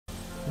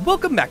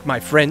Welcome back,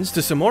 my friends,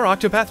 to some more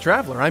Octopath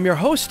Traveler. I'm your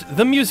host,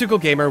 the Musical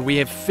Gamer. We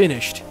have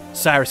finished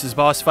Cyrus's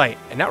boss fight,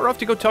 and now we're off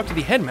to go talk to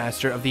the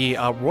headmaster of the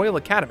Royal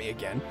Academy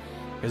again,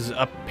 because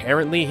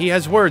apparently he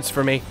has words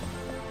for me.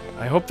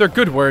 I hope they're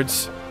good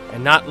words,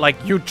 and not like,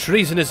 "you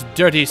treasonous,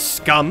 dirty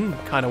scum"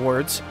 kind of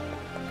words,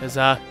 because,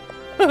 I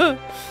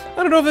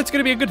don't know if that's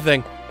going to be a good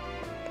thing.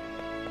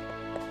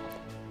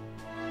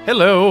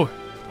 Hello,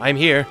 I'm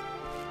here.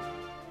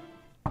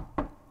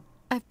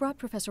 I've brought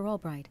Professor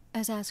Albright,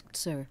 as asked,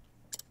 sir.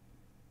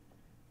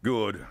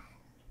 Good.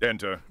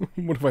 Enter.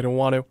 What if I don't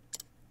want to?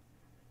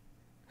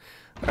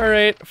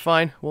 Alright,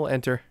 fine, we'll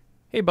enter.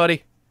 Hey,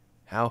 buddy.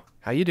 How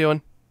you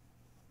doing?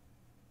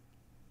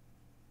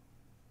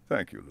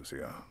 Thank you,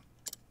 Lucia.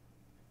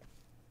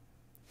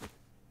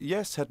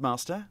 Yes,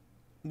 Headmaster.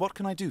 What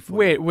can I do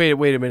for you?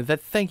 Wait a minute.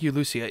 That "thank you,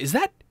 Lucia," is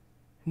that...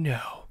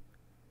 No.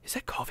 Is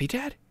that Coffee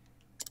Dad?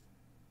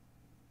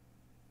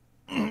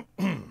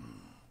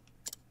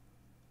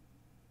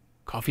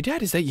 Coffee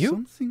Dad, is that you?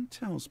 Something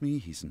tells me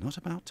he's not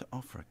about to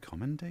offer a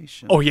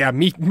commendation. Oh yeah,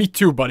 me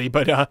too, buddy,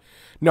 but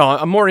no,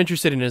 I'm more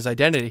interested in his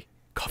identity.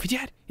 Coffee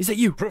Dad, is that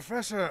you?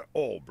 Professor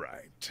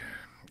Albright,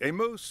 a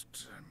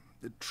most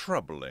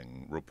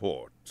troubling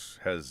report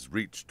has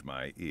reached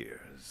my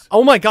ears.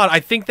 Oh my god, I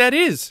think that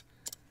is.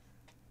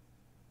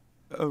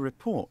 A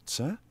report,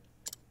 sir?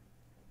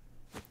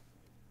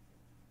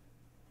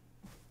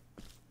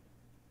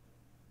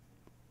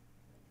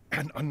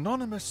 An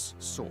anonymous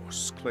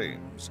source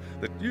claims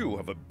that you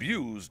have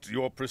abused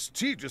your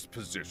prestigious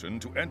position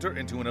to enter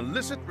into an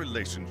illicit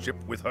relationship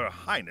with Her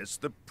Highness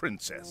the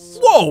Princess.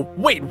 Whoa,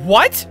 wait,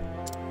 what?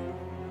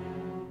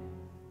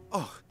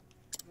 Oh.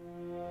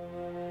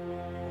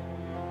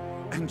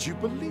 And you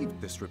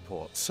believe this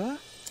report, sir?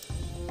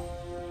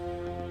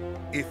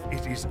 If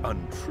it is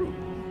untrue,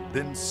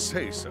 then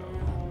say so.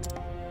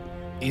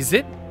 Is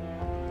it?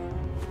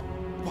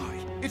 Why,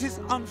 it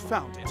is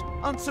unfounded,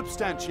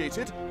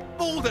 unsubstantiated,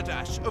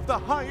 balderdash of the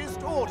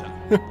highest order.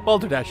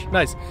 Balderdash,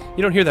 nice.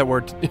 You don't hear that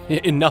word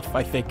enough,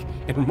 I think,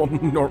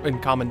 in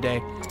common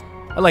day.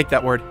 I like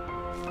that word.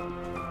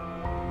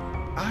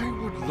 I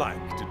would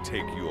like to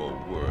take your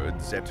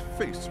words at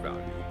face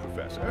value,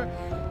 Professor,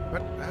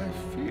 but I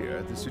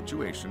fear the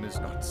situation is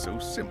not so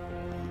simple.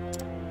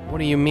 What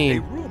do you A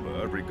mean?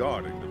 rumor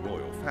regarding the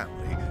royal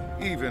family,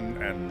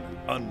 even an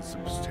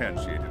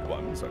unsubstantiated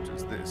one such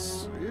as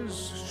this,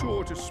 is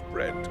sure to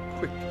spread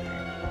quickly.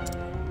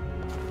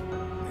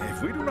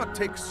 If we do not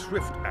take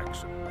swift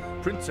action,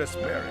 Princess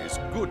Mary's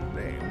good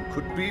name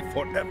could be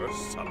forever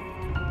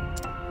sullied.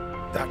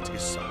 That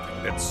is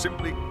something that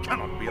simply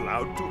cannot be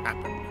allowed to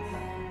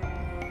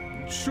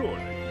happen.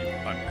 Surely you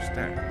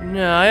understand.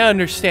 No, I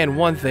understand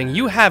one thing.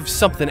 You have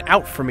something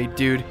out for me,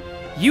 dude.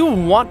 You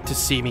want to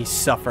see me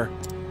suffer.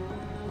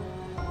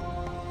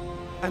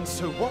 And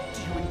so what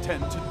do you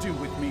intend to do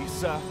with me,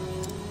 sir?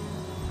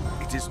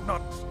 It is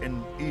not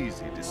an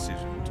easy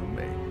decision to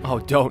make. Oh,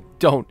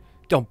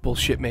 don't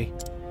bullshit me.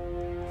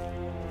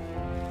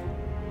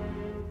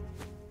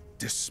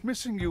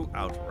 Dismissing you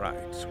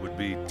outright would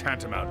be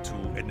tantamount to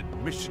an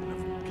admission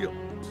of guilt.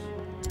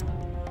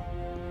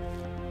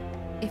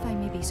 If I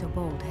may be so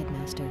bold,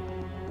 Headmaster,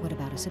 what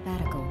about a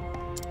sabbatical?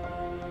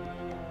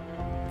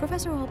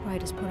 Professor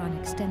Albright is put on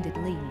extended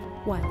leave,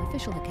 while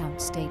official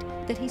accounts state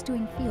that he's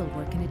doing field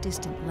work in a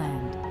distant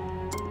land.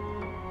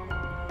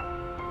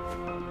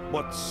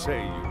 What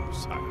say you,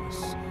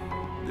 Cyrus?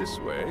 This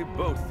way,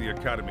 both the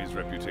Academy's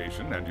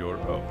reputation and your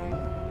own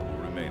will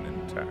remain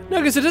intact. No,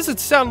 because it doesn't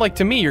sound like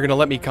to me you're gonna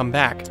let me come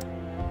back.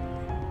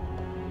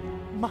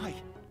 My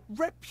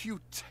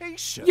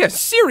reputation? Yeah,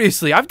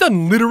 seriously, I've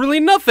done literally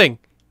nothing.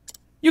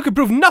 You could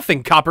prove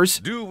nothing, coppers.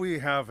 Do we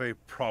have a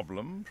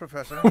problem,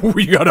 Professor?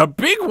 We got a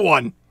big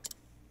one.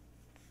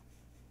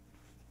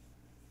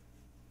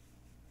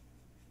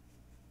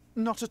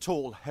 Not at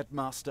all,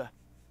 Headmaster.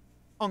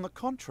 On the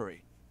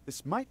contrary,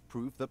 this might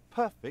prove the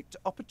perfect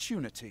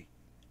opportunity.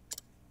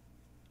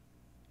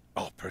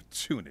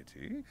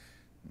 Opportunity?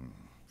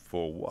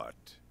 For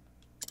what?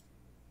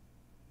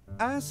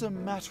 As a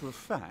matter of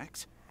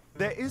fact,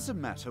 there is a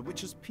matter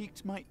which has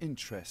piqued my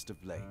interest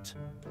of late.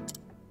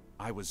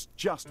 I was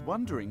just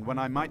wondering when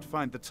I might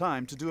find the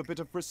time to do a bit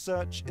of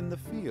research in the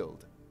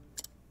field.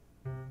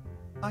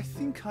 I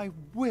think I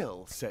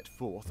will set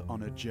forth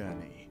on a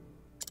journey.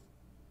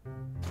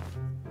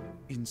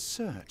 In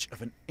search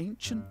of an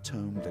ancient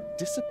tome that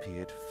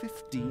disappeared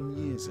 15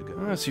 years ago.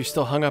 Oh, so you're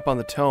still hung up on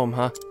the tome,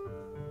 huh?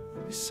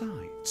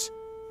 Besides,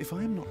 if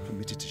I am not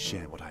permitted to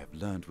share what I have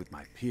learned with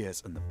my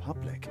peers and the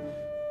public,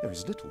 there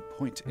is little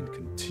point in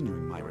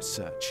continuing my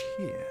research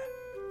here.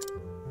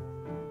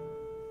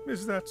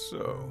 Is that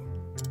so?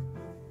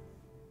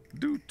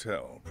 Do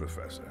tell,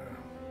 Professor.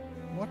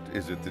 What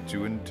is it that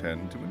you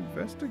intend to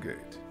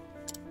investigate?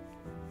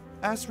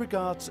 As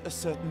regards a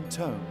certain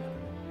tome.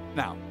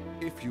 Now,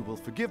 if you will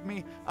forgive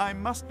me, I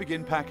must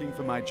begin packing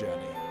for my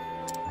journey.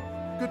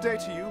 Good day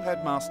to you,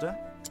 Headmaster.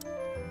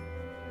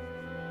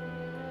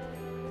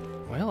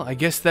 Well, I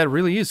guess that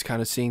really is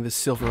kind of seeing the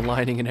silver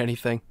lining in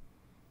anything.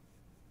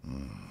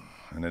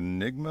 An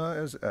enigma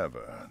as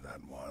ever,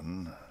 that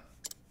one.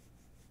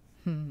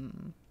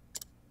 Don't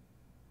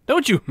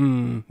you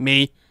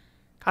me.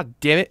 God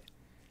damn it.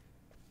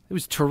 It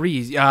was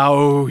Therese.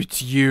 Oh,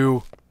 it's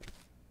you.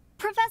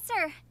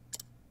 Professor!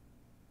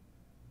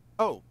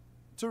 Oh,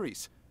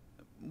 Cyrus,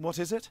 what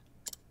is it?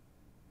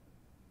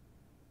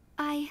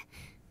 I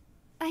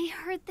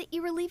heard that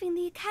you were leaving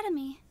the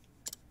academy.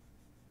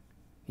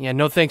 Yeah,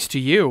 no thanks to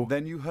you.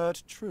 Then you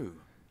heard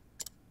true.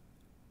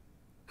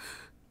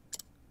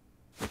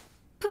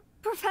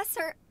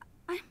 Professor,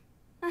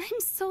 I'm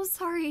so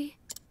sorry.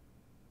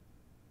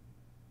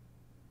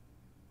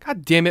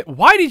 God damn it.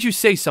 Why did you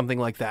say something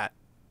like that?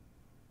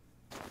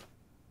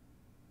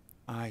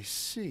 I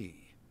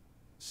see.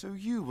 So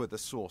you were the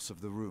source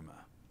of the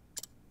rumor.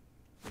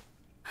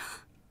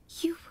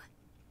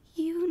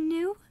 You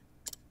knew?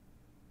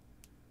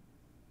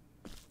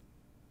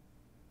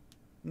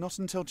 Not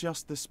until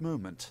just this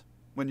moment,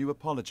 when you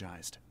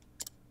apologized.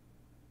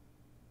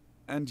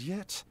 And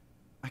yet,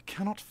 I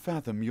cannot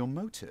fathom your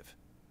motive.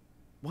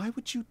 Why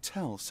would you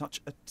tell such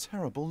a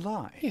terrible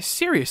lie? Yeah,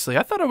 seriously,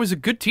 I thought I was a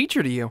good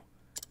teacher to you.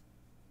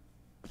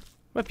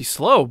 Might be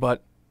slow,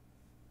 but...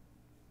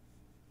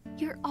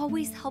 You're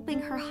always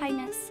helping Her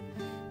Highness,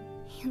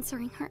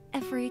 answering her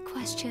every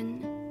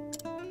question.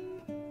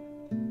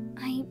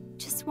 I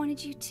just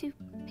wanted you to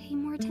pay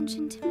more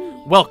attention to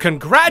me. Well,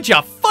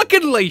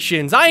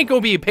 congratulations! I ain't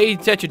gonna be paying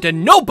attention to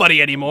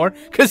nobody anymore,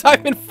 because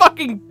I've been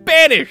fucking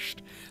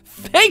banished!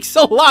 Thanks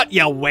a lot,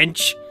 you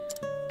wench!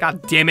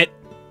 God damn it.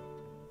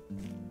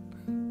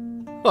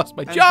 Lost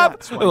my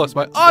job, I lost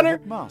my honor,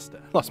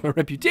 lost my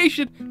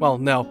reputation. Well,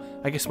 no,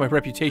 I guess my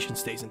reputation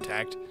stays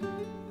intact.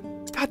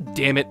 God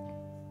damn it.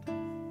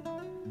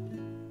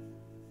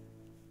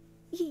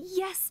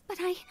 Yes, but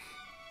I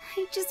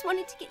just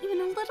wanted to get you in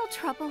a little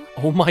trouble.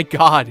 Oh my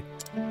god.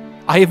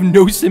 I have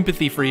no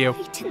sympathy for you.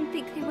 I didn't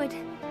think they would.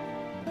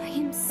 I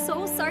am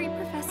so sorry,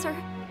 Professor.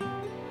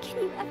 Can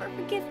you ever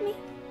forgive me?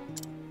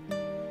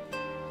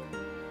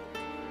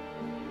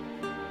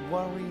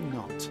 Worry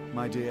not,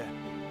 my dear.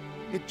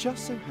 It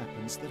just so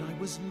happens that I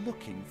was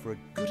looking for a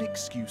good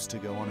excuse to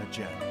go on a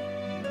journey.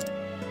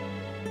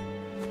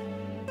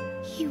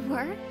 You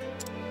were?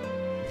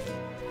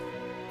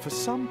 For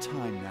some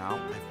time now,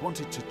 I've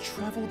wanted to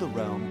travel the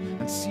realm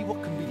and see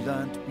what can be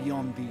learned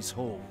beyond these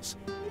halls.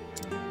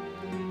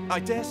 I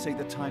dare say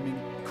the timing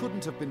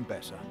couldn't have been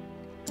better.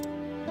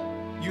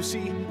 You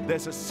see,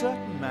 there's a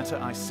certain matter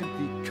I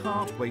simply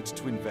can't wait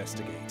to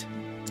investigate.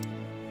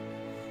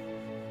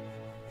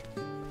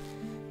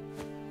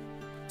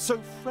 So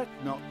fret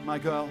not, my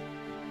girl.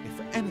 If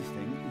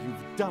anything,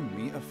 you've done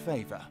me a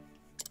favor.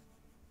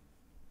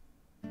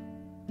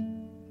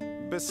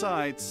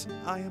 Besides,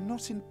 I am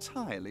not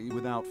entirely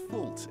without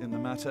fault in the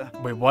matter.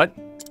 Wait, what?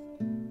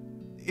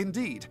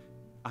 Indeed,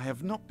 I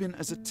have not been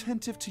as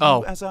attentive to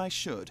you as I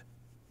should.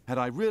 Had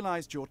I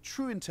realized your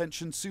true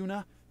intention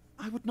sooner,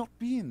 I would not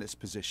be in this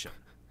position.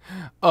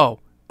 Oh,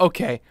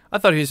 okay. I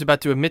thought he was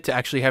about to admit to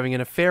actually having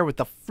an affair with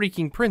the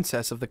freaking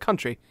princess of the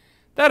country.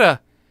 That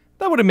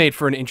would have made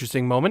for an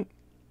interesting moment.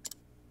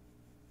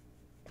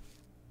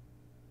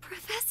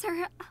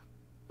 Professor,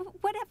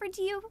 whatever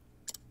do you...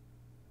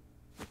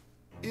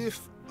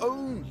 If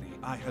only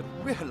I had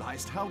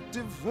realized how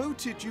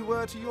devoted you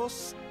were to your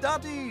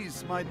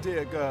studies, my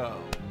dear girl.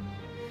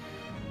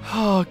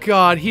 Oh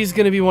god, he's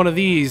gonna be one of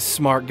these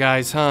smart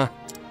guys, huh?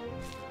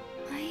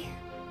 My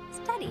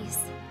studies.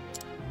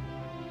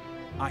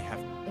 I have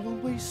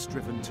always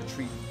striven to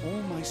treat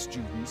all my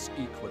students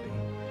equally.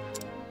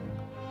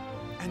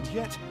 And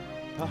yet,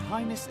 Her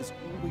Highness is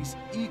always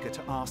eager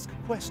to ask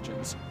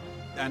questions,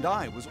 and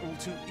I was all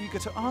too eager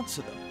to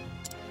answer them.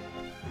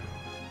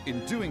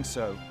 In doing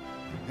so,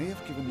 I may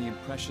have given the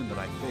impression that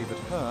I favored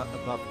her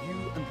above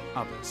you and the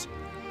others.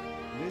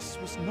 This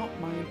was not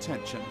my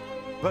intention,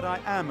 but I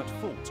am at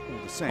fault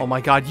all the same. Oh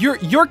my god,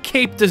 your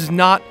cape does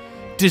not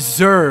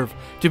deserve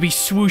to be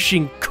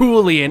swooshing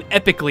coolly and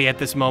epically at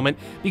this moment,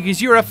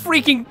 because you're a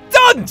freaking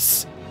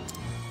dunce!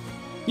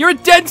 You're a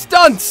dense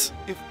dunce!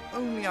 If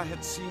only I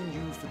had seen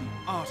you for the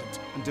ardent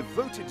and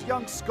devoted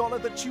young scholar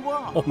that you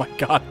are. Oh my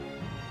god.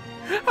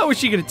 How is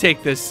she gonna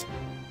take this?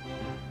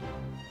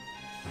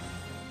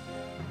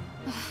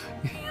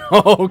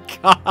 Oh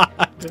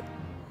god.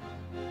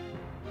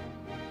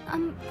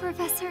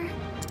 Professor...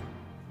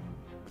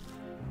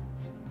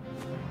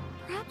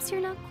 Perhaps you're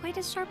not quite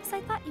as sharp as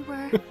I thought you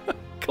were.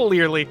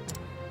 Clearly.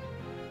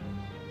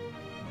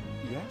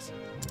 Yes?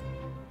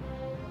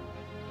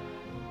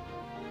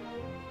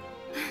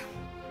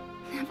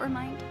 Never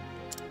mind.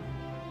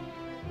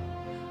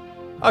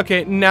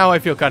 Okay, now I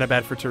feel kind of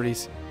bad for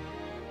Therese.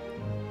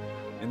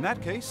 In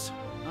that case,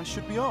 I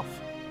should be off.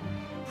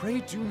 Pray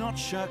do not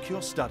shirk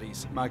your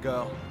studies, my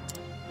girl.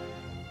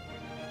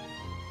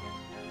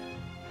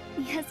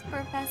 Yes,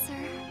 Professor.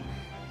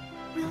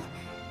 Will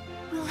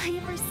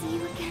I ever see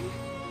you again?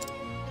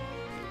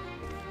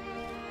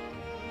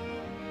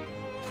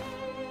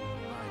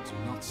 I do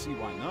not see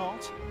why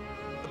not,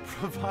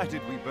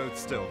 provided we both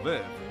still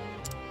live.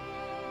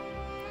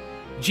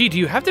 Gee, do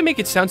you have to make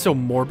it sound so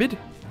morbid?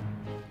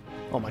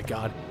 Oh my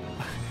god.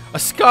 A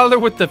scholar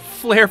with the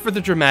flair for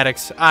the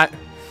dramatics.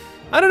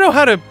 I don't know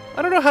how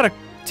to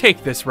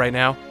take this right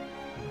now.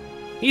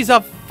 He's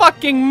a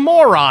fucking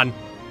moron.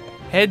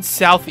 Head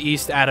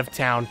southeast out of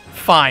town.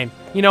 Fine.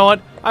 You know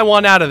what? I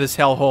want out of this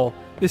hellhole.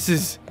 This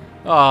is...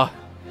 Oh,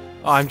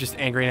 I'm just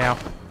angry now.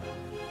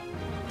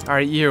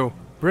 Alright, you.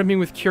 Brimming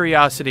with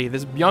curiosity.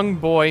 This young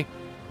boy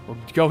will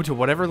go to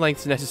whatever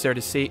lengths necessary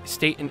to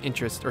state an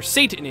interest. Or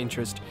sate an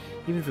interest.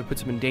 Even if it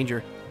puts him in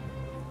danger.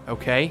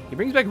 Okay. He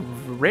brings back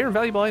rare and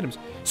valuable items.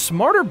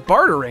 Smarter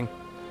bartering.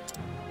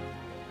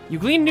 You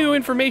glean new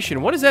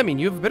information. What does that mean?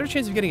 You have a better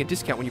chance of getting a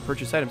discount when you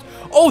purchase items.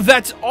 Oh,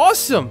 that's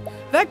awesome!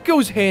 That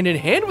goes hand in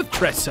hand with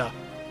Tressa.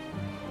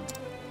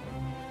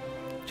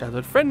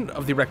 Childhood friend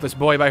of the reckless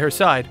boy by her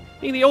side.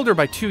 Being the older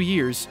by 2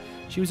 years,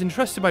 she was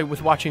entrusted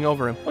with watching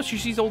over him. Well,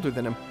 she's older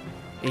than him.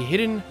 A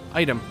hidden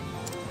item.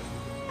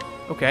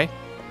 Okay.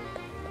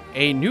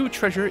 A new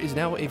treasure is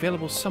now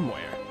available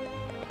somewhere.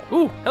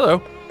 Ooh,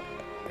 hello.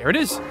 There it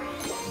is.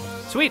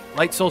 Sweet,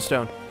 light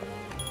soulstone.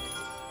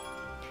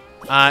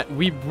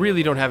 We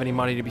really don't have any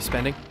money to be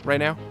spending right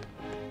now.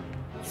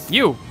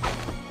 You!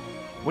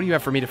 What do you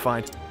have for me to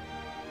find?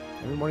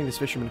 Every morning this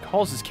fisherman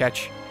calls his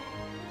catch.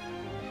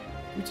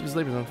 Fruits of his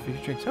labor on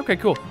future drinks. Okay,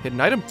 cool.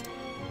 Hidden item?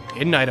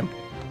 Hidden item.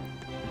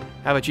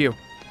 How about you?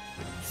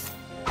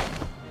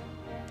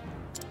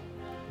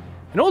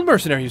 An old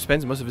mercenary who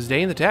spends most of his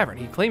day in the tavern.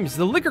 He claims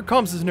the liquor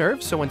calms his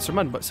nerves, so when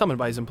summoned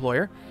by his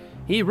employer,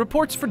 he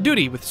reports for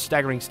duty with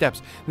staggering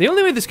steps. The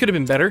only way this could have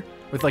been better,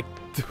 with like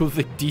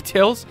the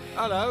details,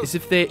 is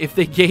if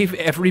they gave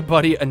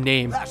everybody a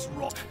name. That's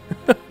wrong.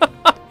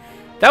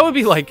 That would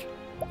be like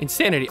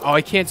insanity. Oh,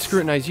 I can't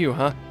scrutinize you,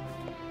 huh?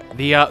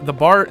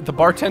 The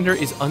bartender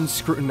is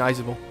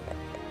unscrutinizable.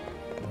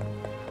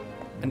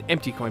 An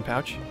empty coin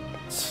pouch,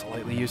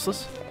 slightly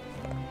useless.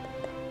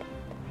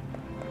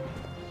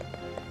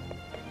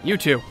 You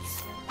two,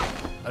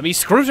 let me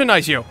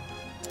scrutinize you.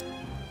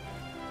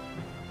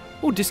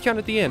 Ooh, discount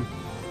at the inn.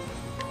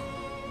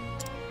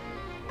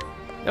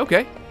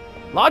 Okay.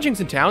 Lodgings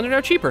in town are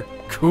now cheaper.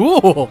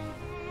 Cool.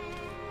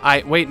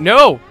 Wait,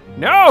 no.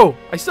 No!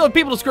 I still have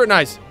people to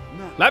scrutinize.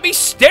 Now, Let me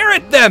stare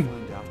at them!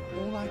 find out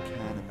all I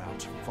can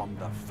about from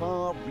the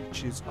far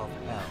reaches of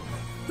hell.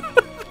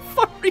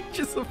 Far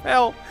reaches of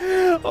hell.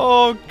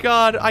 Oh,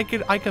 God. I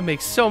could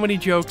make so many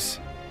jokes.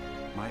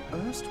 My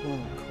erstwhile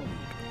colleague,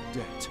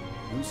 Det,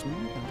 knows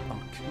more about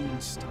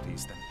arcane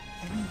studies than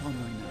anyone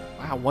I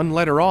know. Wow, one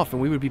letter off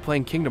and we would be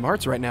playing Kingdom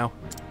Hearts right now.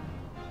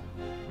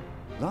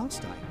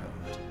 Last I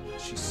heard,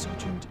 she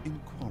sojourned in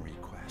Quarry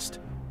Quest.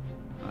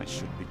 I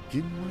should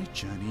begin my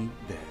journey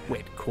there.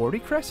 Wait, Quarry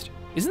Crest?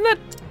 Isn't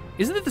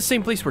that the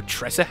same place where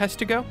Tressa has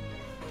to go?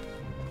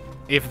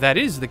 If that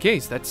is the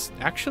case, that's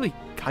actually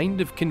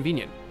kind of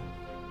convenient.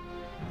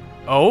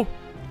 Oh?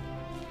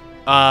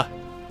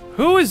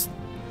 Who is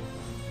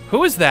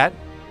that?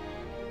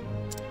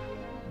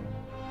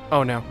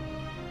 Oh no.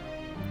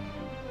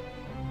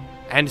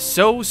 And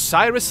so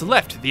Cyrus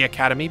left the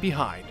academy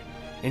behind,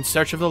 in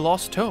search of the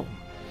lost tome,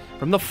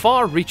 from the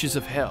far reaches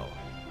of hell.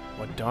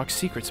 What dark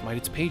secrets might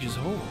its pages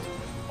hold?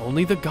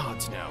 Only the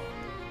gods know.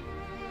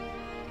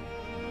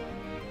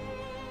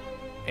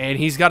 And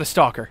he's got a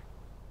stalker.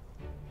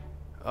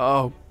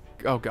 Oh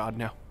God,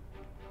 no.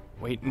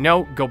 Wait,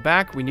 no, go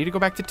back. We need to go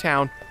back to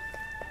town.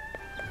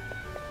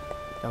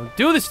 Don't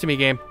do this to me,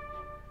 game.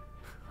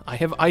 I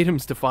have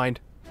items to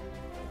find.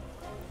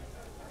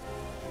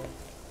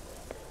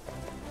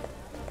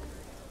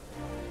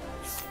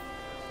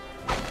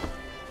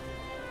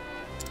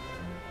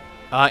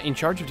 In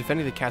charge of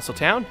defending the castle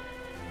town.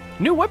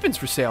 New weapons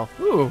for sale.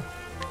 Ooh.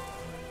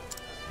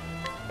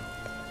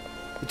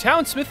 The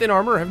townsmith and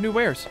armorer have new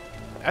wares.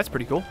 That's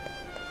pretty cool.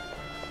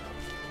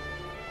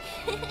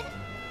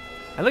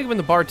 I like it when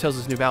the bard tells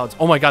us new ballads.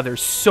 Oh my God,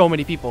 there's so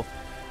many people.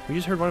 We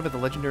just heard one about the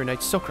legendary knight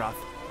Sokrath.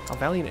 How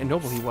valiant and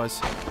noble he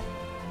was.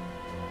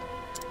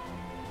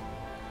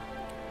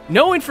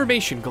 No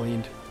information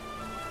gleaned.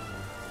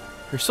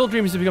 Her sole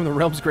dream is to become the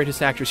realm's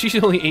greatest actress. She's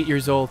only 8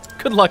 years old.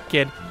 Good luck,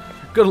 kid.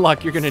 Good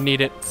luck, you're gonna need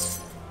it.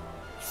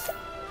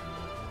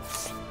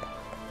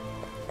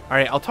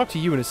 Alright, I'll talk to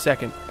you in a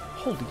second.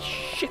 Holy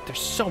shit, there's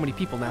so many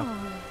people now.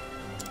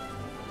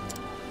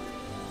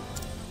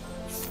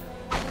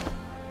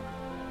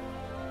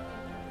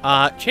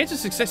 Chance of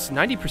success is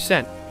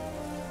 90%.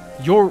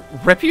 Your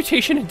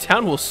reputation in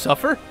town will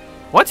suffer?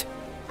 What?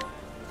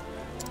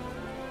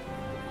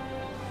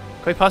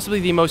 Quite possibly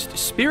the most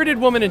spirited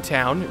woman in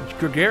town,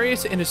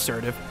 gregarious and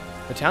assertive.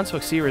 The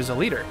townsfolk see her as a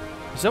leader.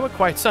 The somewhat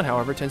quiet son,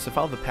 however, tends to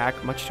follow the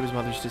pack, much to his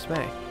mother's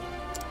dismay.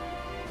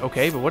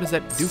 Okay, but what does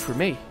that do for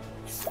me?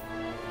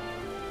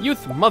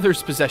 Youth,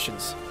 mother's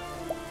possessions.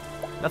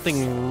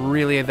 Nothing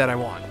really that I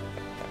want.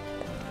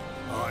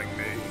 Eyeing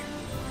me.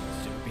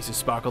 Stupid piece of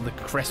sparkle. The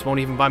crest won't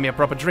even buy me a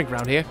proper drink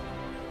around here.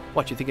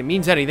 What, you think it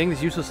means anything,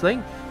 this useless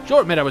thing?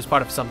 Sure, admit I was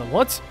part of something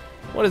once.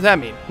 What does that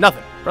mean?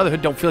 Nothing.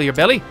 Brotherhood don't fill your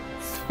belly?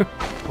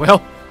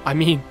 Well, I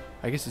mean,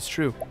 I guess it's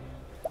true.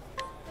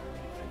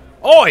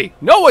 Oi!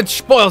 No one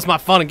spoils my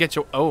fun and gets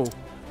your... Oh.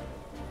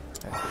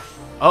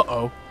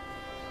 Uh-oh.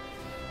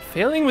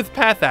 Failing with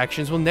path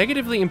actions will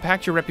negatively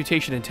impact your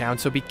reputation in town,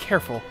 so be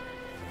careful.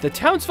 The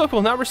townsfolk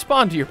will not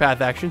respond to your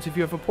path actions if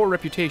you have a poor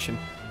reputation.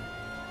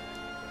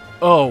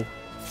 Oh.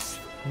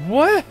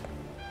 What?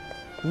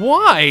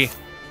 Why?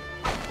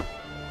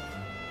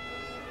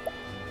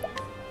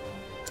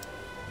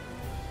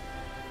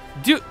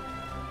 Dude,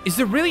 is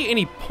there really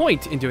any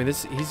point in doing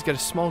this? He's got a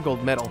small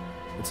gold medal.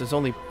 It's his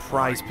only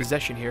prized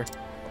possession here.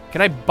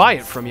 Can I buy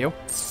it from you?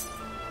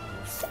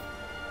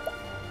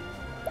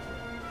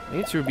 The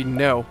answer would be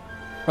no.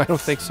 I don't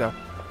think so.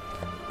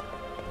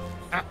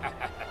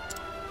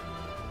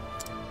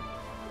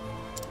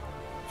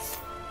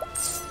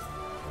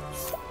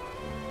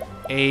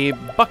 A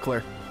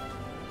buckler.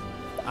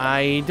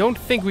 I don't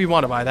think we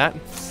want to buy that.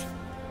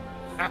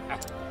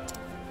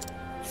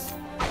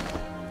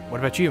 What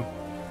about you?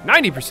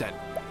 90%.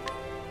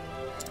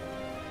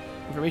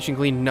 Information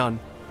gleaned, none.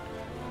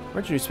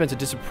 Merchant who spends a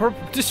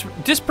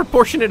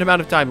disproportionate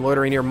amount of time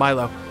loitering near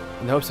Milo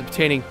in the hopes of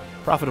obtaining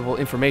profitable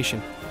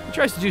information. He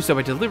tries to do so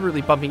by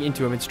deliberately bumping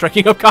into him and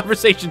striking up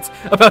conversations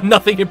about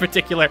nothing in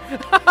particular.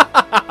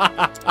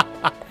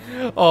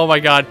 Oh my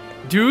god.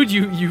 Dude,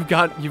 you've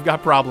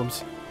got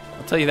problems.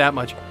 I'll tell you that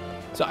much.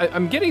 So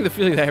I'm getting the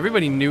feeling that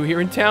everybody new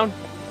here in town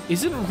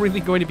isn't really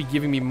going to be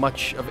giving me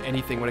much of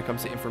anything when it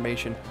comes to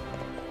information.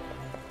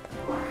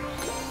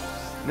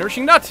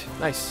 Nourishing nut!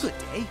 Nice. Good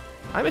day.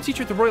 I'm a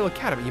teacher at the Royal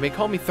Academy. You may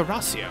call me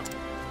Thrasio.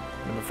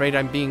 I'm afraid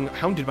I'm being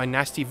hounded by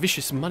nasty,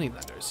 vicious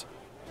moneylenders.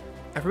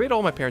 I've repaid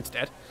all my parents'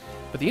 debt,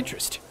 but the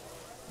interest.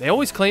 They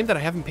always claim that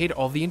I haven't paid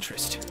all the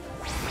interest.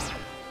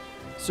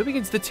 So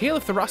begins the tale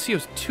of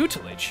Thrasio's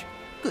tutelage.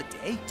 Good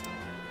day.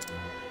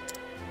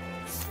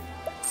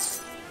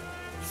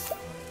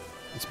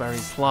 Inspiring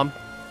plum.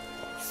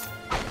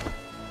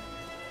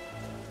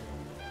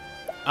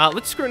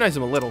 Let's scrutinize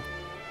him a little.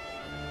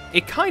 A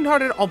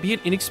kind-hearted,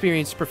 albeit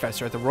inexperienced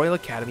professor at the Royal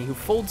Academy who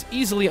folds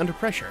easily under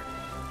pressure.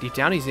 Deep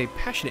down, he's a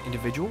passionate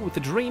individual with a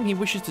dream he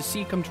wishes to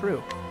see come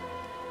true.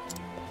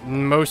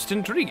 Most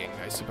intriguing,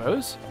 I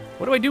suppose.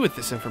 What do I do with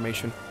this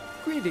information?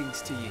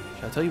 Greetings to you.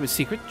 Shall I tell you a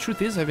secret?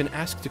 Truth is, I've been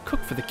asked to cook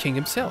for the king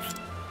himself.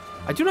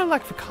 I do not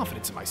lack for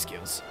confidence in my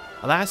skills.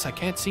 Alas, I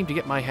can't seem to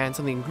get my hands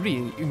on the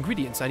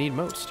ingredients I need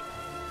most.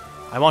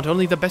 I want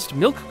only the best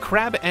milk,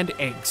 crab, and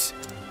eggs.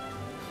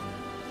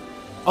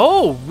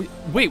 Oh,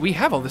 wait, we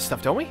have all this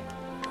stuff, don't we?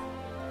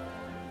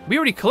 We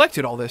already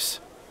collected all this.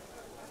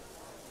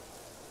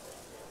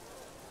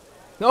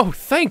 Oh,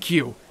 thank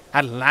you.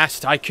 At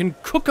last I can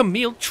cook a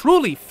meal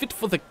truly fit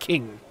for the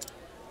king.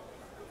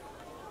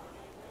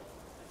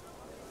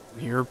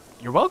 You're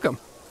welcome.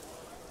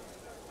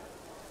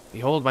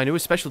 Behold my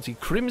newest specialty,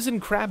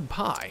 crimson crab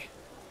pie.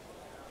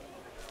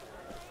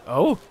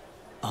 Oh.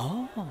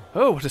 Oh.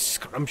 Oh, what a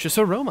scrumptious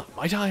aroma.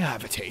 Might I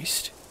have a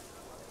taste?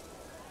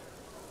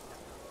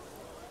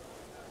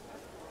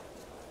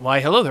 Why,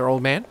 hello there,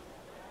 old man.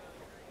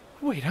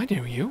 Wait, I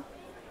know you.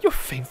 You're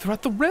famed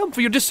throughout the realm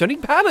for your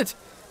discerning palate.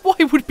 Why,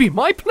 it would be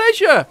my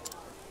pleasure.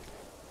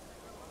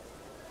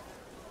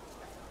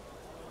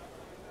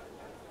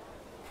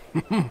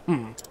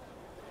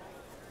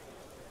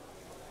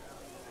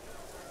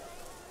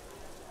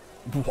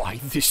 Why,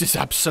 this is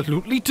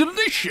absolutely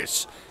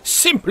delicious.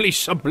 Simply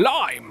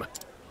sublime.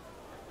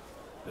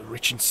 The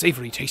rich and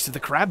savory taste of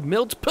the crab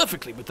melds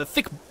perfectly with the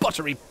thick,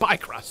 buttery pie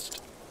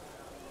crust.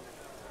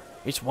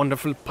 It's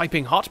wonderful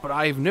piping hot, but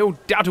I've no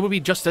doubt it will be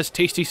just as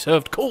tasty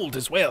served cold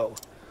as well.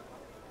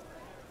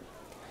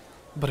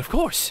 But of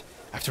course,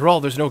 after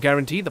all, there's no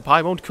guarantee the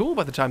pie won't cool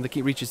by the time the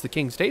key reaches the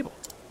king's table.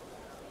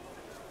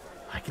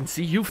 I can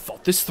see you've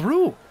thought this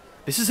through.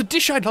 This is a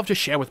dish I'd love to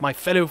share with my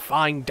fellow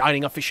fine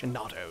dining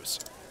aficionados.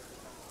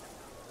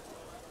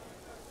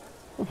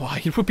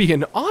 Why, it would be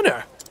an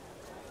honor.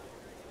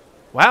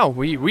 Wow,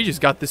 we just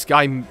got this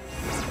guy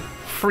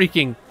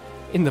freaking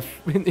in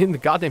the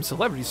goddamn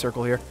celebrity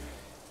circle here.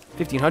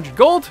 1,500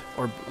 gold,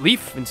 or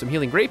leaf, and some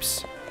healing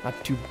grapes.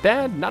 Not too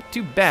bad, not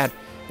too bad.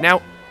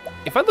 Now,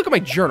 if I look at my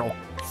journal,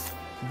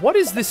 what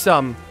is this,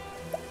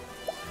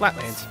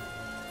 Flatlands?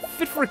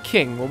 Fit for a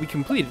king. Well, we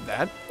completed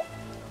that.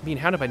 Being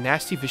hounded by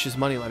nasty, vicious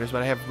moneylenders,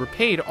 but I have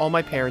repaid all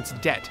my parents'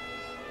 debt.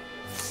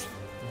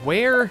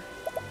 Where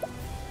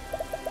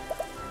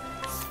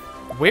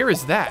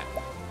is that?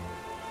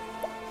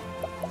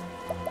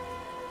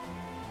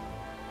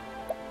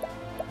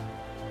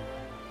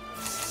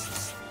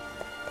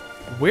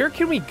 Where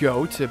can we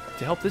go to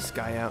help this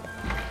guy out?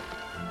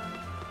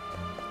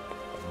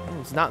 Oh,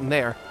 it's not in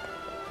there.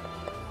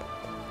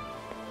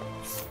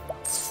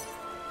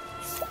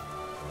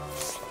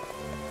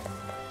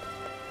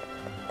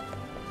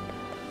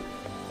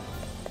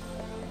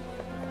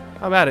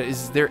 How about it?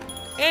 Is there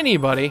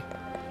anybody?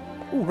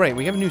 Oh, right.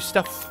 We have new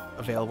stuff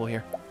available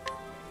here.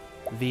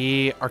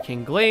 The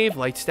Arcane Glaive,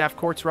 Light Staff,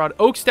 Quartz Rod,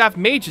 Oak Staff,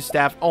 Mage's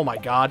Staff. Oh my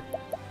god.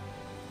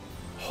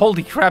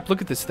 Holy crap,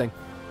 look at this thing.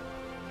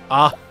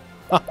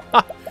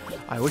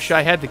 I wish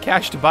I had the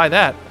cash to buy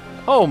that.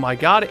 Oh my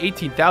god,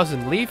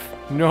 18,000 leaf?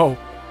 No,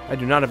 I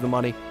do not have the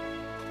money.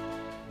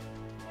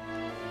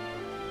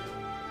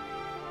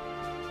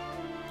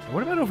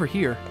 What about over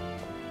here?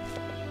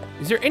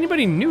 Is there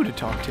anybody new to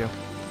talk to?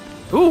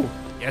 Ooh,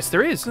 yes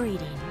there is.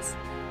 Greetings.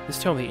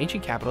 This tome of the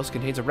ancient capitals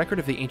contains a record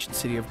of the ancient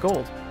city of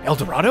gold. El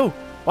Dorado?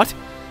 What?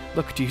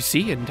 Look, do you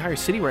see an entire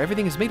city where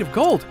everything is made of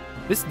gold?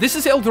 This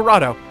is El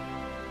Dorado.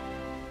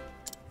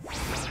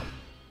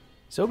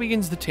 So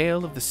begins the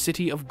tale of the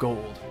city of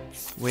gold.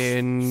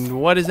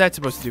 What is that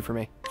supposed to do for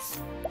me?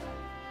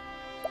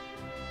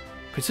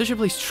 Could such a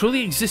place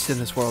truly exist in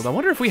this world? I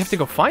wonder if we have to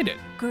go find it.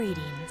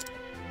 Greetings.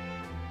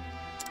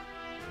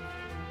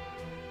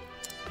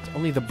 It's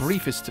only the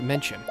briefest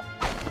mention.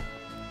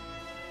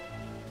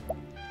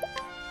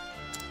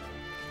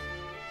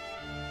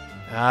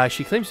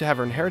 She claims to have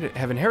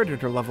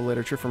inherited her love of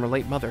literature from her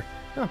late mother.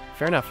 Oh,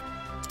 fair enough.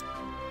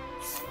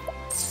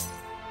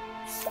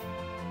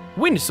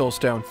 Wind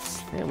Soulstone.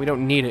 Yeah, we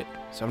don't need it,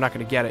 so I'm not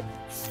going to get it.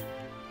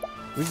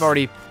 We've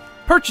already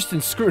purchased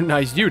and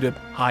scrutinized you to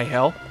high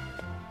hell.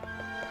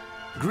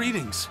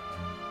 Greetings.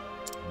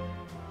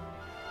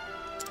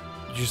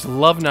 You just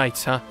love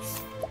knights, huh?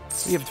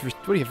 What do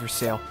you have for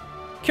sale?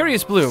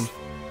 Curious Bloom.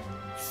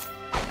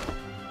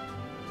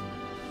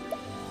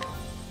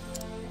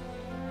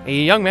 A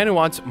young man who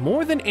wants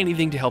more than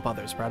anything to help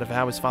others. Proud of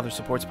how his father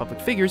supports public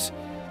figures,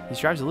 he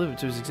strives to live up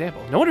to his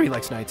example. No wonder he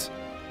likes knights.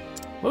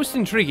 Most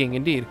intriguing,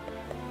 indeed.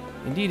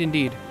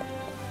 Indeed.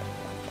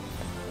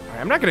 All right,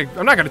 I'm not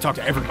gonna talk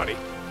to everybody.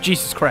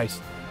 Jesus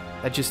Christ,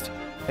 that just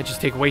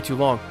take way too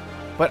long.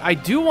 But I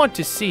do want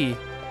to see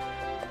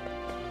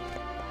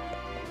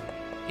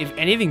if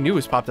anything new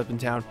has popped up in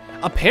town.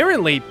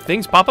 Apparently,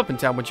 things pop up in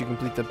town once you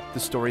complete the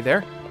story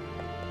there.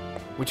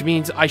 Which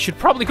means I should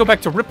probably go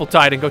back to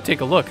Ripple-Tide and go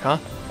take a look, huh?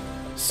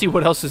 See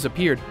what else has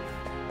appeared.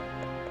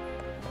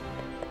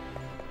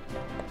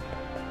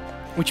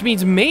 Which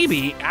means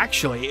maybe,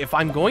 actually, if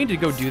I'm going to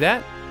go do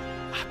that...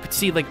 But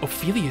see, like,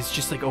 Ophelia's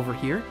just, like, over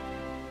here.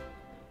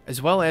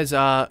 As well as,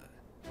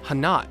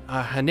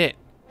 Hanit.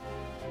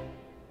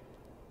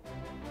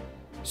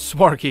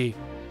 Swarky.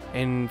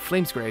 And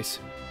Flame's Grace.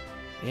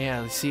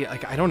 Yeah, see,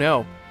 like, I don't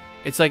know.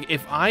 It's like,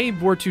 if I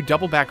were to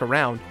double back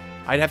around,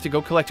 I'd have to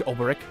go collect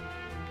Oberic.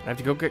 I'd have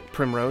to go get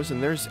Primrose,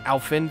 and there's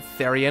Alphen,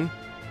 Therian,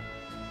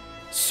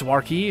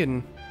 Swarky,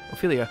 and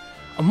Ophelia.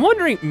 I'm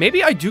wondering,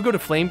 maybe I do go to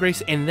Flame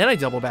Grace, and then I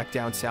double back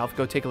down south,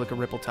 go take a look at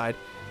Ripple-Tide,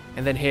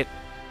 and then hit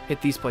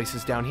these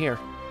places down here.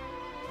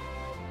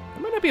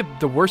 That might not be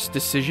the worst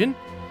decision,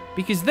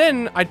 because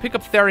then I'd pick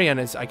up Therian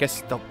as, I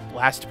guess, the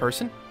last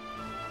person.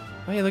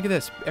 Oh, yeah, look at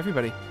this.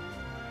 Everybody.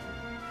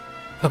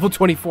 Level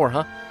 24,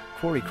 huh?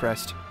 Quarry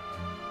Crest.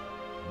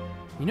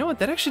 You know what?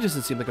 That actually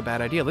doesn't seem like a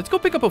bad idea. Let's go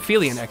pick up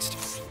Ophelia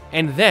next.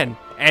 And then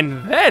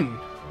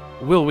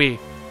will we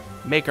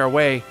make our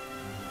way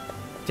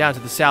down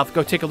to the south,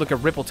 go take a look at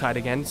Ripple-Tide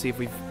again, see if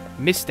we've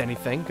missed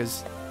anything,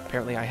 because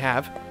apparently I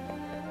have.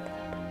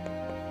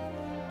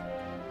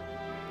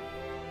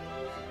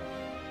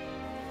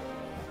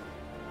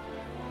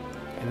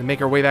 And then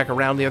make our way back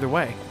around the other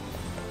way.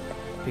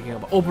 Picking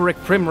up Oberic,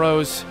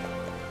 Primrose,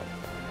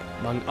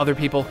 among other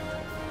people.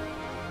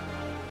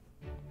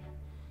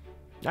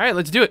 Alright,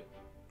 let's do it.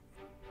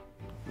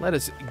 Let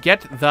us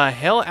get the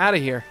hell out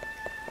of here.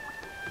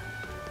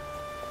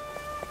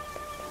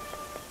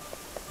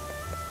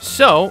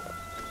 So,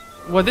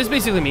 what this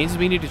basically means is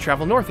we need to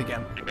travel north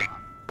again.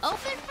 Open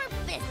for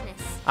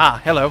business.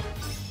 Ah, hello.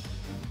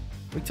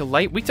 Weak to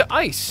light, weak to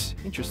ice.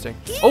 Interesting.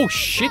 Oh,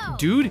 shit,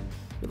 dude.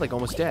 You're like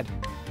almost dead.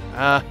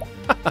 That's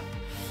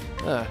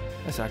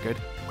not good.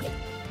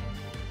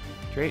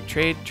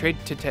 Trade to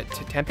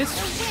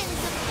Tempest?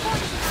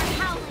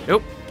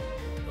 Nope.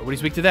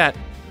 Nobody's weak to that.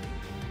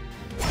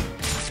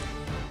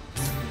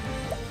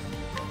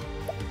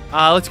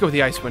 Let's go with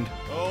the Ice Wind.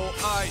 Oh,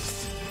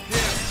 ice,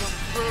 here's some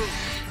fruit.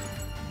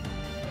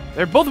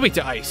 They're both weak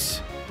to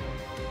ice.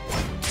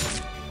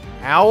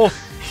 Ow.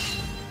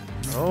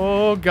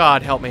 Oh,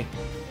 God, help me.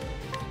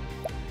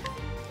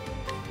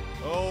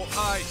 Oh,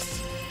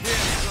 ice, here's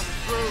some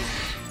fruit.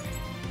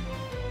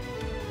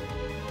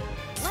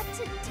 What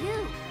to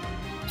do?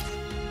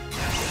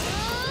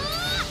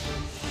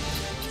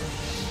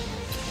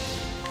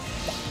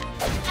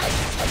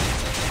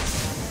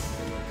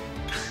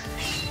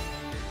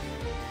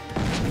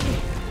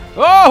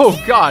 Oh,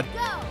 God.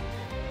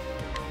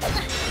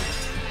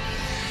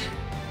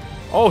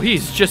 Oh,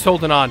 he's just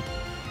holding on.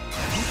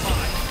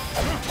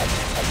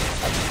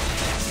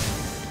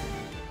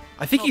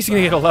 I think he's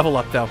gonna get a level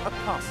up, though.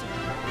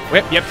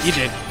 Yep, he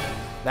did.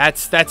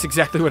 That's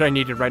exactly what I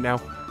needed right now.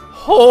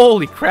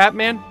 Holy crap,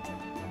 man.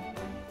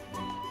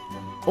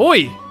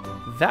 Oi!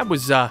 That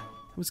was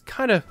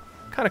kind of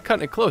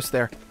cutting it close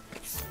there.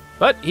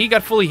 But he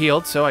got fully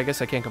healed, so I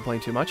guess I can't complain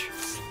too much.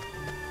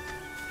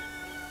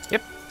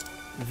 Yep.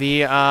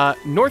 The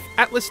North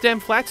Atlas Dam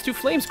Flats to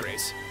Flames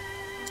Grace.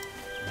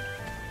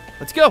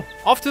 Let's go.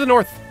 Off to the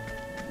north.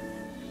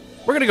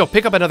 We're gonna go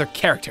pick up another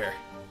character.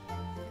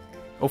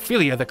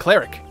 Ophelia, the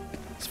cleric.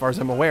 As far as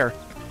I'm aware.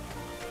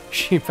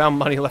 She found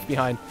money left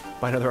behind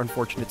by another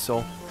unfortunate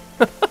soul.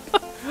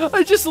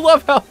 I just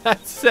love how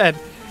that's said.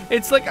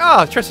 It's like,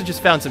 ah, Tressa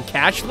just found some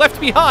cash left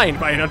behind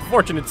by an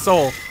unfortunate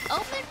soul.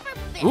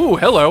 Ooh,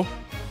 hello.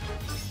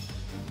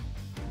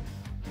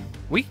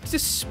 Weak to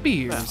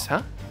spears,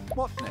 huh?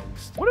 What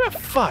next? What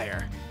about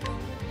fire?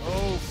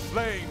 Oh,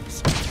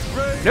 flames!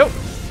 Rain! Nope.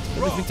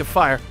 Nobody's weak to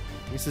fire.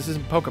 At least this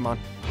isn't Pokemon.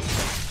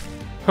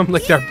 I'm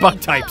like they're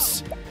bug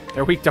types.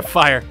 They're weak to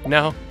fire.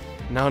 No.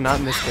 No, not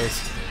in this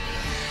case.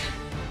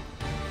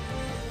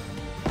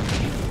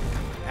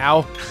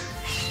 Ow.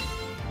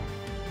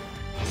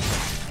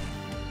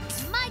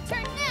 My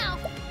turn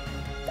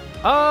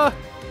now.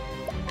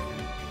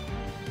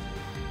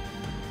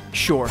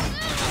 Sure.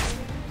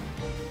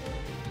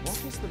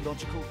 What is the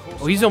logical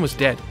course? Oh, he's almost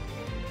dead.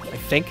 I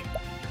think.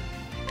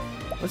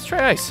 Let's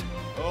try ice.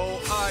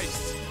 Oh,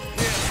 ice!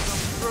 Here's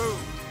some fruit!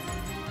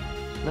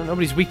 No,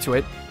 nobody's weak to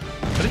it.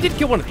 But it did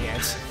kill one of the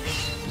ants.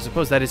 I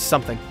suppose that is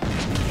something.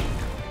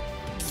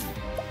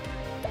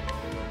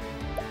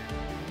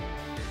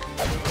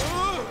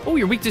 Oh,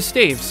 you're weak to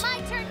staves.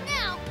 My turn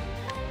now.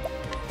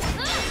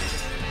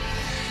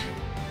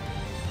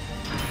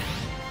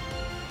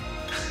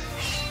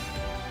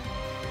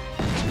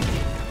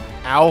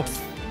 Ow.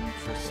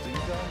 Interesting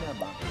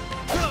dilemma.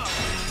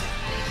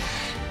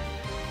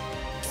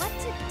 What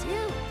to do?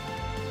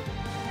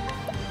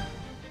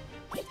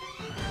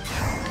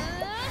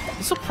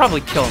 This will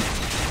probably kill him.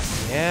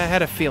 Yeah, I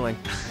had a feeling.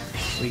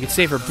 We could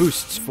save her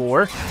boosts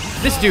for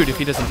this dude if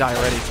he doesn't die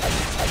already.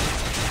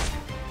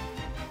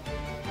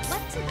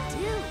 What to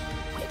do?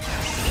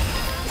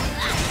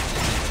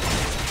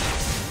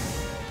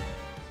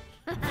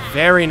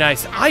 Very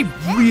nice. I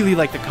really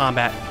like the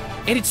combat.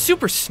 And it's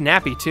super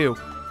snappy too.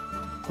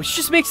 Which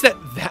just makes that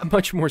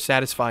much more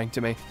satisfying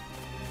to me.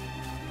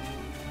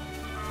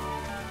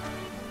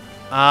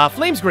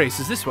 Flames Grace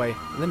is this way.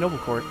 And then Noble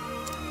Court.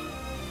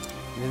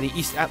 And then the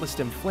East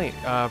Atlaston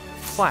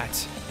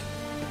Flats.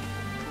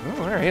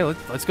 Oh, alright,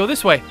 let's go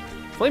this way.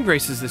 Flame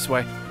Grace is this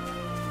way.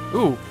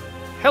 Ooh.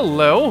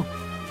 Hello.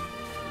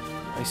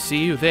 I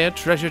see you there,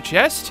 treasure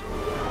chest.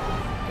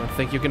 Don't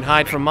think you can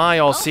hide from my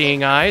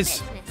all-seeing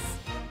eyes.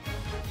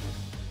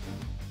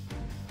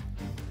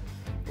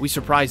 We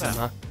surprised them,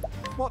 huh?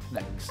 What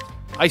next?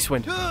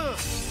 Icewind.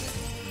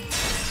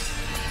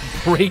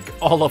 Break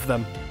all of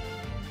them.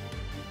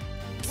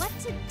 What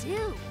to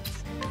do?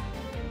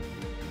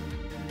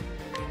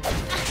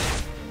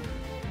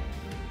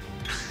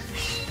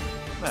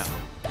 Now,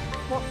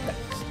 what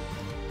next?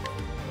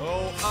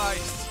 Oh,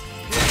 ice!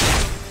 Here's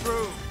some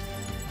fruit!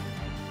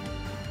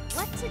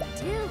 What to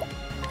do?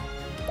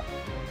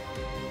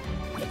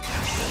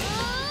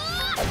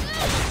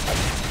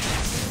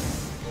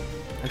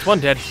 That's one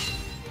dead.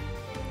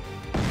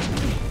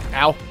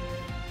 Ow.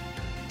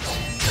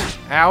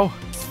 Ow.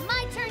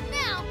 My turn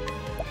now.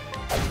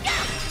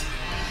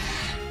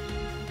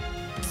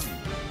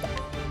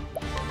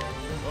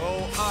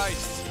 Oh,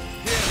 ice!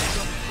 Here's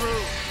some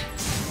fruit!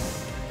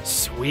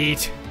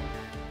 Sweet.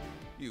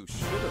 You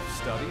should have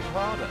studied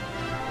harder.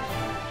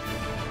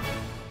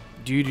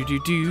 Do.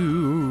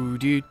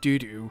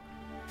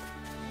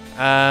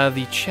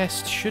 The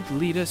chest should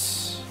lead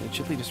us. It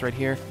should lead us right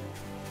here.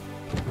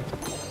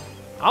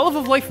 Olive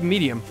of Life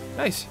medium.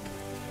 Nice.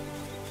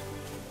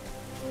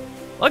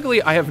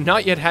 Luckily, I have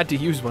not yet had to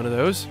use one of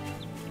those.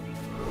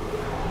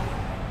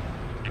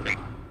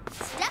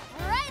 Step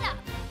right up.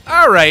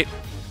 Alright.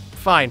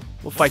 Fine.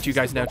 We'll fight you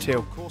guys now,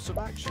 too. Course of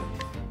action.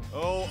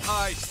 Oh,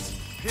 ice!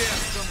 Here's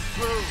some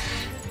fruit!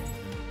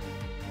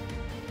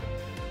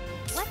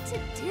 What to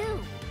do?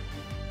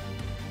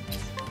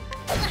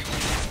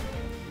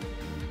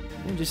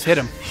 And just hit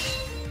him.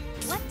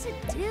 What to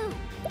do?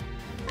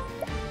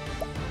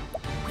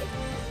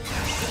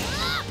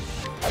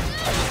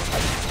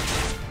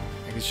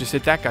 I guess just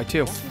hit that guy,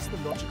 too. What is the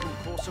logical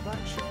course of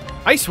action?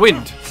 Ice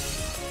Wind!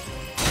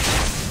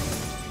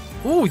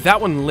 Ooh, that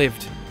one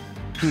lived.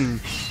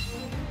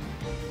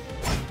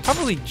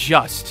 Probably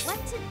just.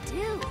 What to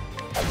do?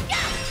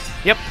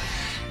 Yep.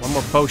 One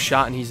more bow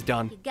shot and he's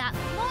done. You got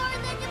more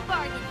than you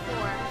bargained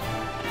for.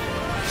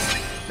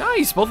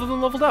 Nice, both of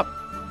them leveled up.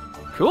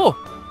 Cool.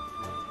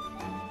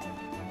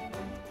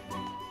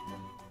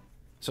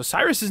 So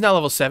Cyrus is now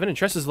level 7 and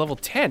Tress is level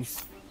 10.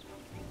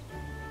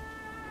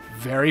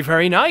 Very,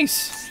 very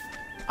nice.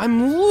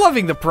 I'm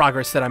loving the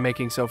progress that I'm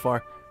making so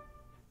far.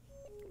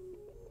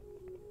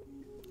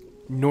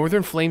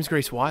 Northern Flames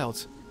Grace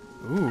Wilds.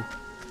 Ooh.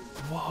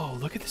 Whoa,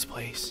 look at this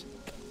place.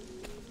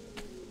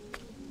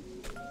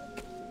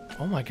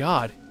 Oh my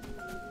god.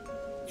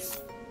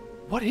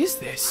 What is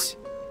this?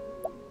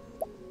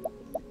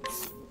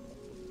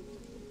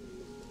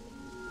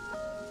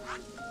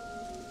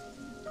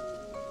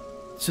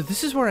 So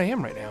this is where I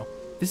am right now.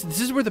 This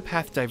is where the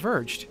path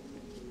diverged.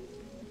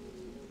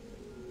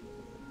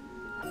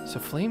 So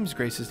Flames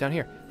Grace is down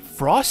here.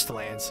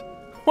 Frostlands?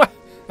 What?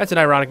 That's an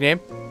ironic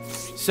name.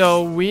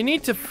 So we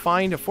need to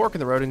find a fork in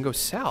the road and go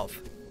south.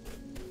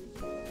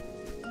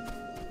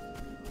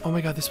 Oh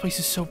my god, this place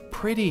is so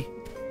pretty.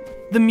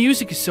 The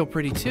music is so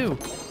pretty too.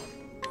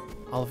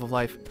 Olive of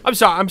Life. I'm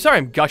sorry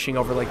I'm gushing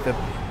over like the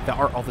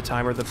art all the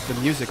time or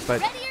the music,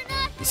 but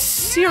it's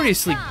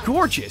seriously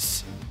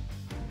gorgeous.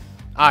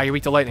 Ah, you're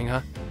weak to lightning,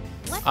 huh?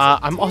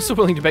 I'm also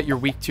willing to bet you're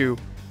weak to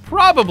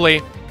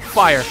probably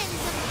fire.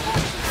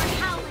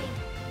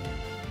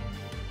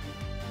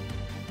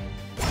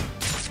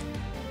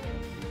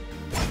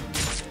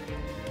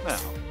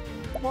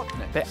 What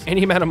Bet next?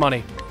 any amount of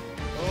money.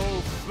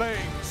 Oh,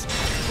 flames!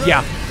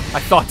 Yeah,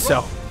 I thought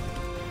so.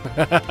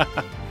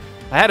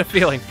 I had a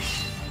feeling.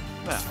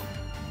 Now,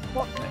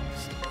 what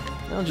next?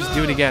 I'll just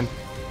do it again.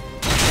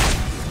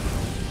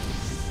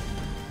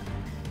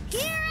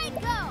 Here I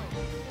go!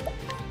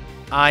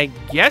 I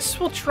guess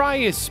we'll try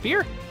his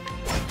spear?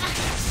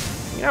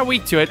 You're not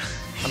weak to it.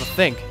 I don't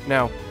think.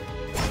 No.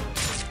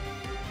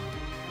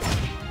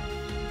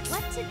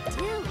 What to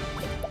do?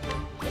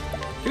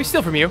 Can we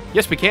steal from you?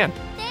 Yes, we can.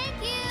 Thank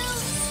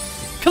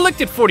you!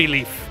 Collected 40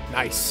 leaf.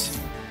 Nice.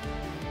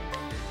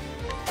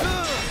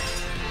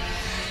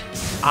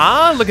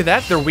 Ah, look at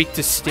that. They're weak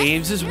to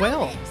staves as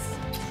well.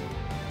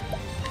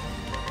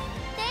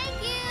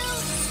 Thank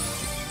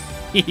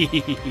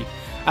you!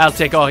 I'll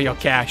take all your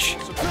cash.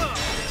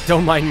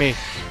 Don't mind me.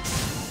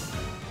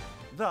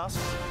 Thus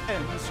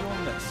ends your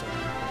lesson.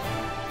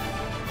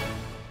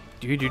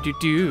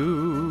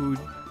 Do.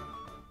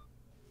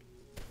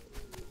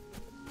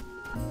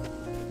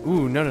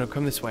 Ooh, no,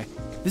 come this way.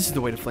 This is the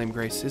way to Flame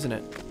Grace, isn't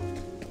it?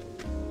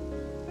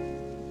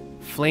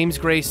 Flames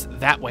Grace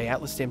that way,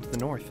 Atlas Dam to the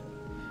north.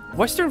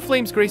 Western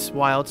Flames Grace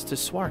Wilds to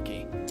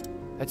Swarky.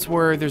 That's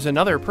where there's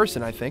another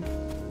person, I think.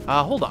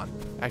 Hold on.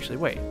 Actually,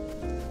 wait.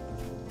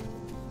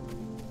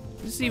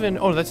 This is even...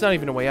 Oh, that's not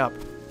even a way up.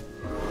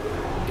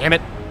 Damn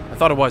it. I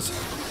thought it was.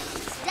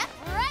 Step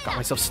right Got up!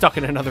 myself stuck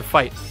in another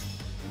fight.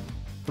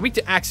 They're weak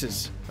to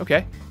axes.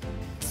 Okay.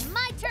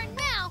 My turn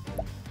now!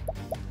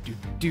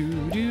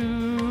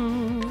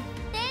 Do.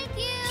 Thank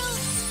you!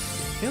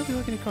 Failed to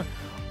look at any card.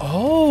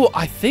 Oh,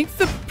 I think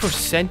the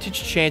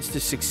percentage chance to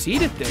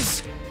succeed at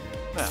this,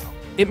 Now,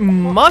 it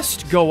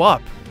must go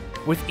up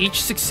with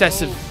each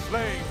successive.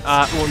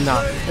 Well,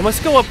 no, it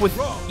must go up with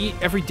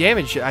every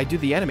damage I do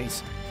the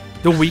enemies.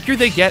 The weaker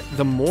they get,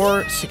 the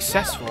more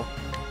successful.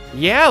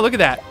 Yeah, look at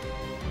that.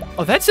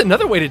 Oh, that's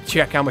another way to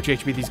check how much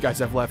HP these guys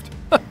have left.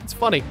 It's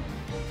funny.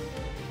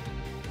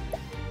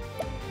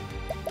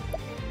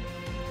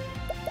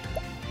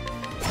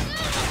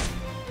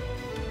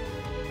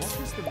 what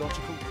is the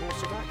logical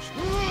course of action?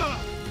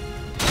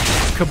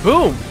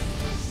 Kaboom!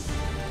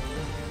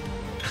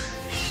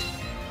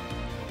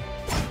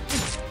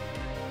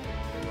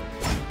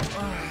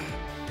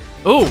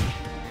 Ooh!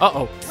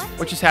 Uh-oh.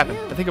 What just happened?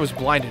 I think I was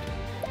blinded.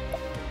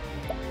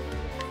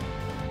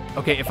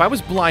 Okay, if I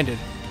was blinded...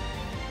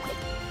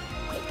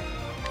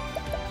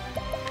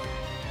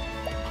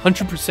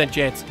 100%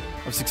 chance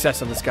of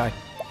success on this guy.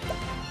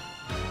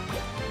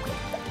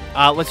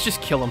 Let's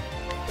just kill him.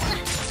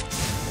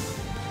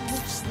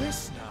 What's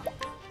this now?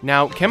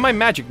 Now, can my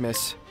magic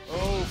miss?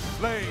 Oh,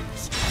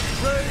 flames!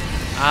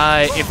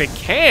 Flames! If it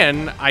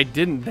can, I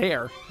didn't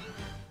there.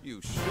 You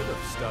should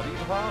have studied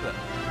harder.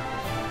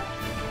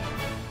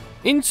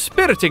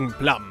 Inspiriting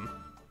Plum.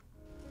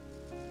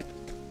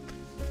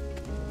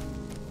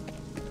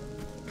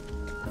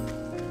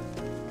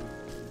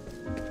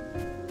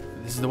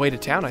 This is the way to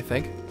town, I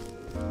think.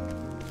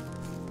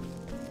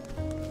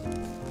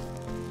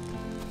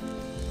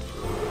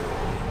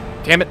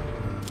 Damn it.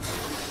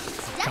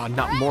 God,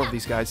 not more of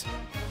these guys.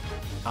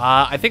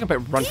 I think I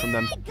might run from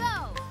them. Here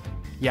I go!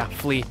 Yeah,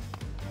 flee.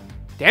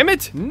 Damn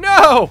it!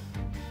 No!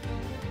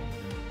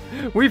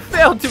 We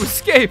failed to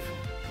escape!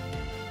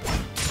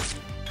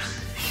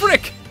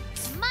 Frick!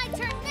 My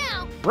turn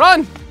now!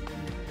 Run!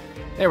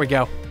 There we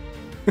go.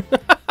 They're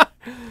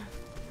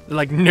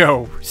like,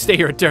 no, stay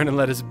your turn and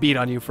let us beat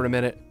on you for a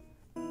minute.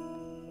 And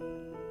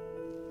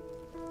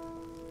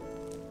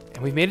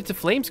we've made it to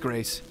Flames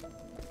Grace.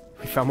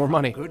 We found more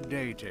money. Good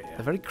day to you.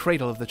 The very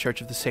cradle of the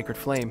Church of the Sacred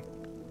Flame.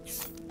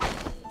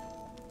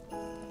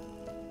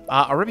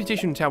 Our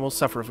reputation in town will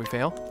suffer if we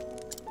fail.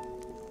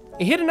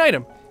 A hidden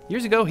item.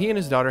 Years ago, he and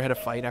his daughter had a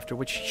fight, after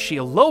which she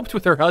eloped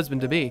with her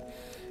husband-to-be.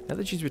 Now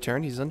that she's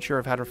returned, he's unsure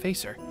of how to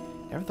face her.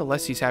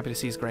 Nevertheless, he's happy to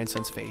see his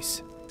grandson's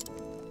face.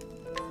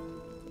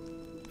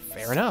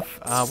 Fair enough.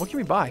 What can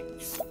we buy?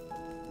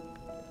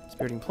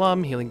 Spiriting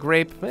Plum, Healing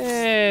Grape.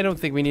 I don't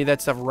think we need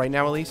that stuff right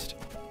now, at least.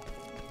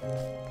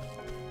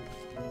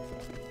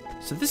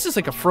 So this is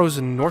like a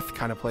Frozen North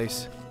kind of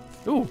place.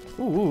 Ooh.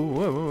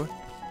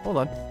 Hold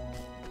on.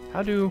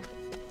 How do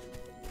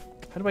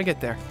I get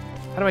there?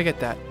 How do I get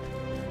that?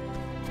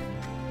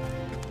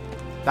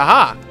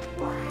 Aha!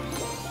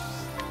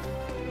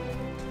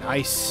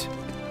 Nice.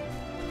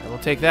 I will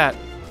take that.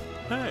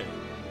 Hey.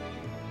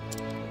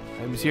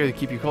 Items here that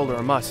keep you cold are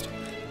a must.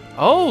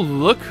 Oh,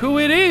 look who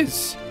it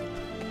is!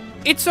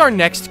 It's our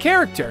next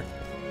character.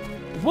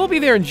 We'll be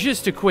there in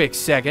just a quick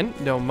second.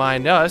 Don't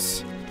mind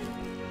us.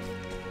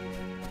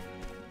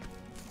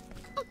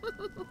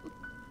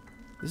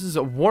 This is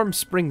a warm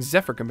spring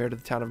zephyr compared to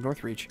the town of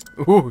Northreach.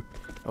 Ooh.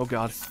 Oh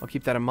god. I'll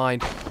keep that in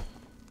mind.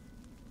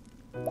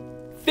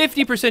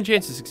 50%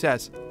 chance of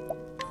success.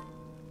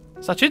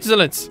 Such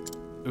insolence!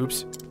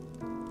 Oops.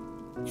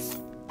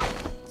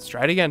 Let's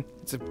try it again.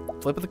 It's a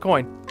flip of the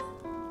coin.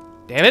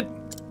 Damn it.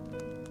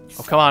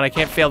 Oh, come on. I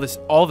can't fail this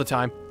all the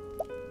time.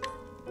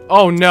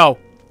 Oh, no.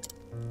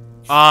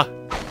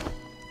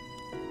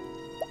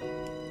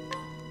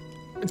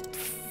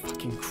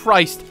 Fucking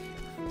Christ.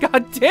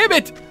 God damn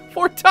it.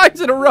 4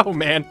 times in a row,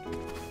 man.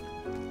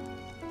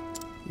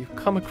 You've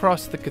come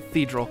across the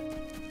cathedral.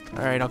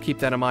 Alright, I'll keep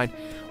that in mind.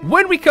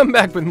 When we come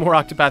back with more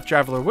Octopath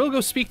Traveler, we'll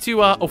go speak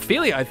to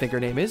Ophelia, I think her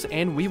name is,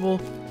 and we will...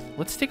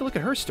 Let's take a look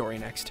at her story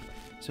next.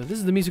 So this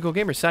is the Musical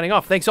Gamer signing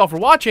off. Thanks all for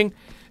watching.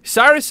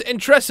 Cyrus and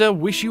Tressa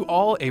wish you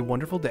all a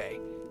wonderful day.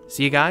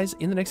 See you guys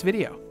in the next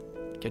video.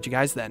 Catch you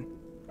guys then.